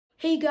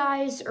Hey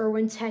guys,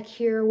 IrwinTech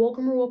here.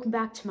 Welcome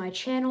back to my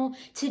channel.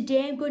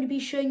 Today I'm going to be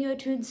showing you how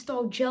to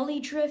install Jelly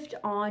Drift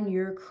on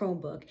your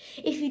Chromebook.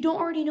 If you don't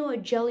already know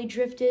what Jelly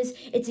Drift is,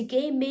 it's a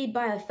game made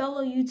by a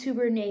fellow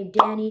YouTuber named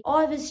Danny.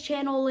 I'll have his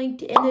channel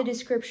linked in the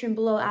description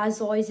below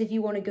as always if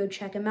you want to go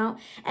check him out.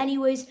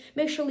 Anyways,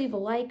 make sure to leave a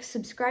like,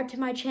 subscribe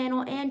to my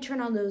channel, and turn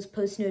on those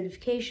post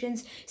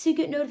notifications so you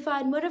get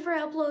notified whenever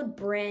I upload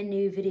brand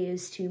new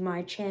videos to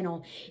my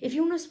channel. If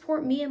you want to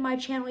support me and my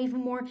channel even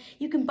more,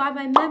 you can buy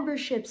my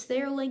memberships.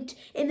 They are linked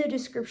in the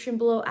description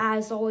below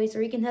as always,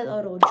 or you can hit the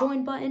little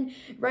join button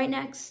right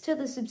next to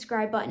the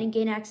subscribe button and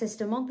gain access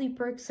to monthly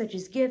perks such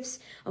as gifts,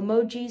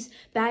 emojis,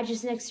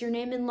 badges next to your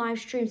name in live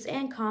streams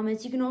and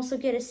comments. You can also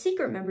get a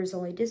secret members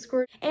only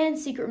Discord and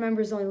secret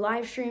members only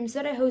live streams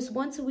that I host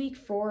once a week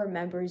for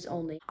members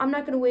only. I'm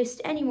not going to waste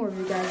any more of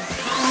you guys'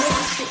 time.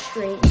 Let's get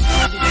straight into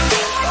the video.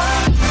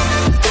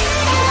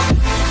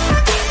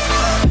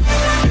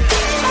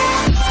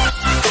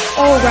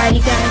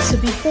 Alrighty guys, so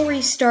before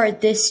we start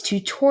this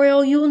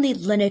tutorial, you will need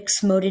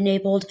Linux mode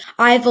enabled.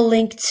 I have a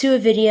link to a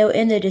video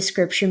in the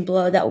description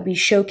below that will be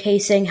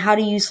showcasing how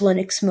to use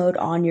Linux mode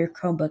on your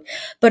Chromebook.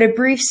 But a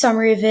brief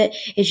summary of it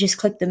is just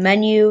click the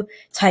menu,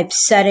 type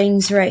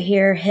settings right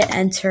here, hit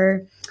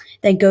enter.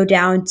 Then go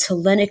down to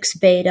Linux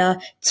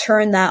beta,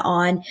 turn that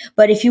on.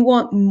 But if you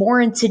want more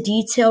into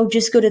detail,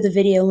 just go to the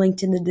video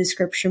linked in the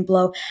description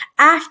below.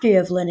 After you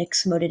have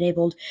Linux mode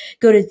enabled,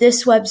 go to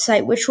this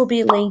website, which will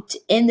be linked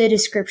in the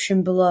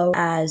description below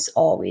as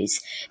always.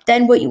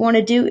 Then what you want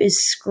to do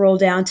is scroll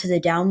down to the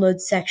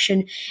download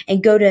section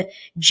and go to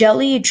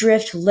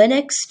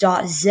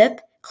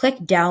jellydriftlinux.zip. Click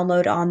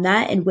download on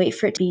that and wait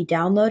for it to be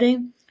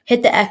downloading.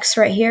 Hit the X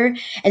right here,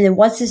 and then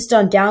once it's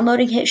done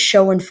downloading, hit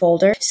show in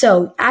folder.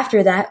 So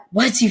after that,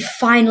 once you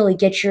finally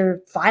get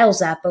your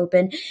files app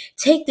open,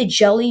 take the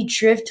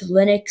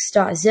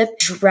jellydriftlinux.zip,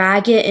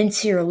 drag it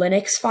into your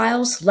Linux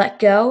files, let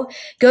go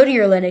to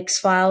your Linux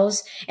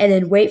files, and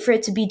then wait for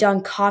it to be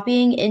done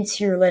copying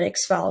into your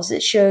Linux files.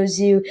 It shows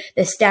you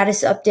the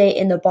status update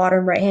in the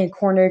bottom right-hand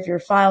corner of your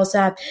files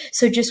app,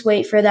 so just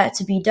wait for that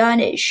to be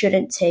done. It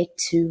shouldn't take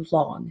too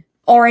long.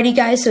 Alrighty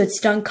guys, so it's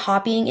done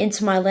copying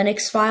into my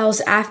Linux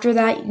files. After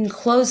that, you can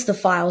close the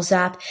Files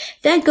app,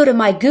 then go to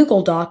my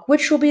Google Doc,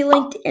 which will be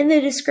linked in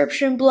the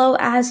description below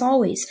as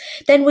always.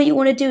 Then what you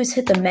want to do is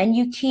hit the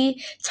menu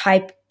key,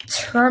 type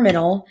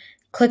terminal,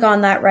 click on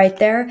that right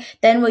there.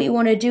 Then what you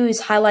want to do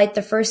is highlight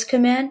the first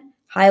command,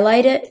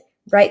 highlight it,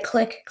 right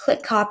click,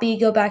 click copy,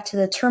 go back to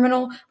the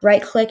terminal,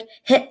 right click,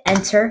 hit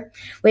enter,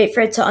 wait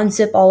for it to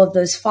unzip all of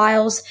those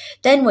files.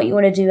 Then what you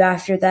want to do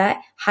after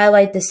that,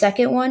 highlight the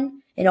second one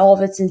in all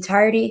of its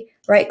entirety,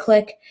 right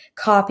click,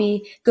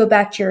 copy, go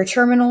back to your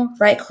terminal,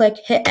 right click,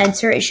 hit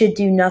enter. It should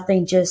do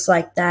nothing just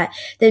like that.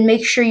 Then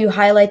make sure you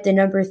highlight the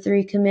number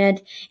 3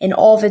 command in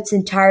all of its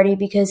entirety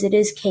because it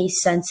is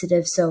case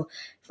sensitive. So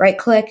right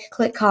click,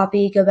 click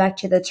copy, go back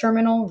to the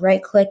terminal,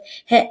 right click,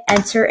 hit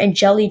enter, and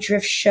Jelly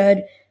Drift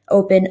should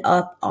open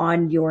up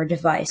on your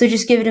device. So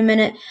just give it a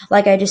minute.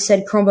 Like I just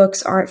said,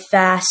 Chromebooks aren't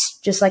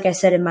fast, just like I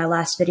said in my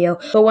last video.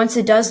 But once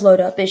it does load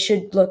up, it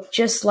should look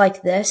just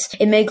like this.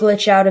 It may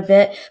glitch out a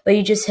bit, but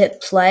you just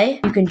hit play.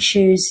 You can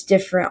choose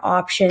different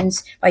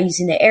options by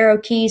using the arrow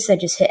keys. So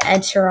just hit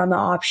enter on the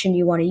option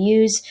you want to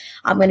use.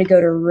 I'm going to go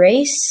to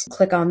race,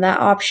 click on that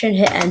option,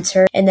 hit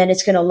enter, and then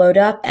it's going to load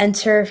up,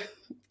 enter.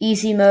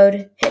 Easy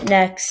mode, hit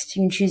next.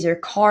 You can choose your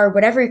car,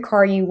 whatever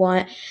car you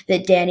want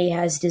that Danny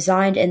has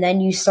designed, and then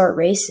you start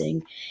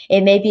racing.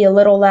 It may be a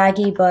little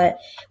laggy, but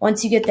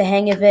once you get the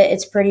hang of it,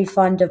 it's pretty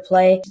fun to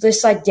play.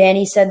 Just like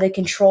Danny said, the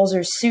controls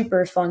are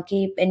super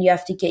funky and you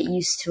have to get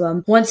used to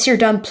them. Once you're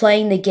done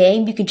playing the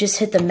game, you can just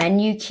hit the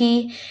menu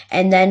key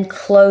and then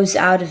close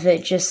out of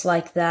it just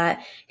like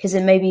that because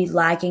it may be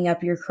lagging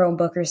up your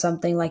Chromebook or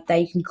something like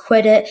that. You can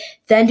quit it,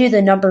 then do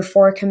the number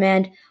 4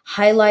 command,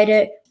 highlight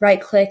it,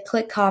 right click,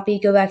 click copy,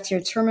 go back to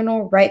your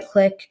terminal, right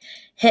click,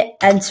 hit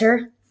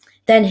enter,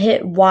 then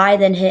hit Y,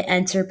 then hit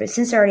enter. But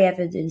since I already have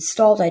it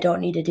installed, I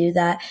don't need to do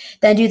that.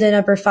 Then do the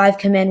number 5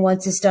 command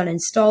once it's done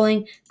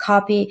installing,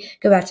 copy,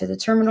 go back to the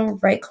terminal,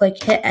 right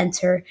click, hit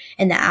enter,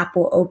 and the app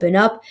will open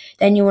up.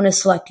 Then you want to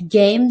select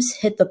games,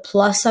 hit the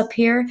plus up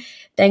here,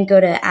 then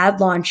go to add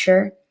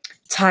launcher,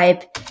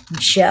 type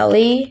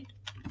Jelly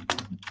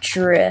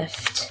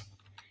Drift.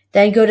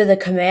 Then go to the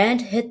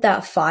command, hit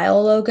that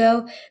file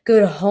logo, go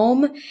to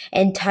home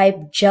and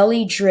type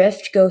Jelly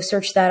Drift. Go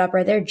search that up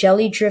right there.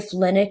 Jelly Drift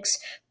Linux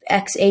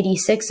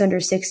x86 under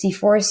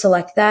 64.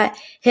 Select that,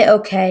 hit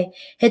OK.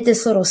 Hit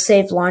this little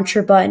save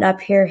launcher button up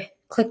here.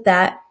 Click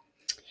that.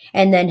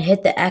 And then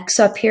hit the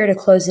X up here to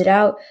close it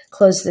out,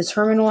 close the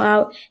terminal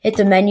out, hit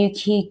the menu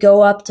key,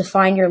 go up to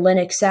find your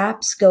Linux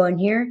apps, go in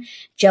here.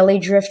 Jelly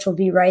Drift will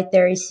be right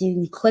there, so you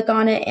can click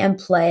on it and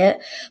play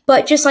it.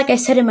 But just like I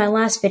said in my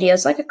last video,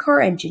 it's like a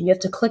car engine. You have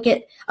to click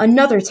it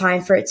another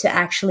time for it to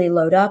actually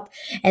load up,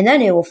 and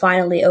then it will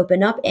finally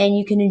open up, and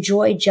you can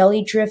enjoy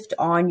Jelly Drift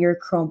on your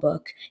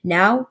Chromebook.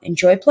 Now,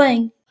 enjoy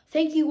playing.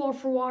 Thank you all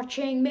for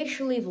watching. Make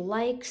sure to leave a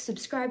like,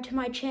 subscribe to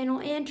my channel,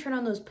 and turn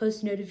on those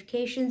post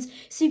notifications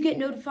so you get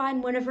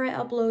notified whenever I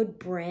upload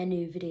brand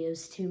new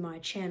videos to my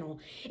channel.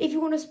 If you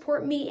want to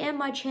support me and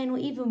my channel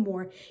even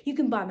more, you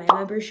can buy my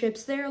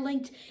memberships. They're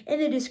linked in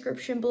the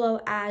description below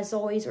as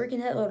always, or you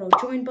can hit the little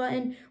join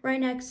button right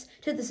next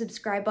to the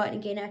subscribe button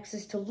and gain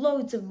access to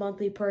loads of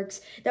monthly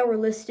perks that were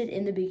listed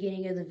in the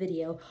beginning of the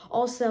video.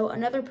 Also,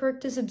 another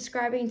perk to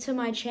subscribing to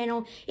my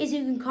channel is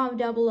you can comment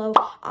down below,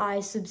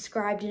 I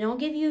subscribed, and I'll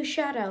give you a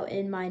shout out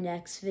in my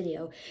next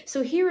video.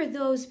 So here are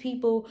those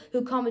people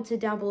who commented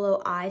down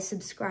below, I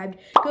subscribed.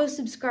 Go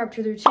subscribe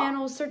to their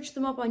channel, search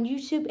them up on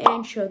YouTube,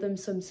 and show them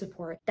some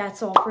support.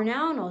 That's all for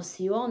now, and I'll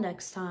see you all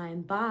next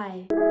time.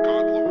 Bye.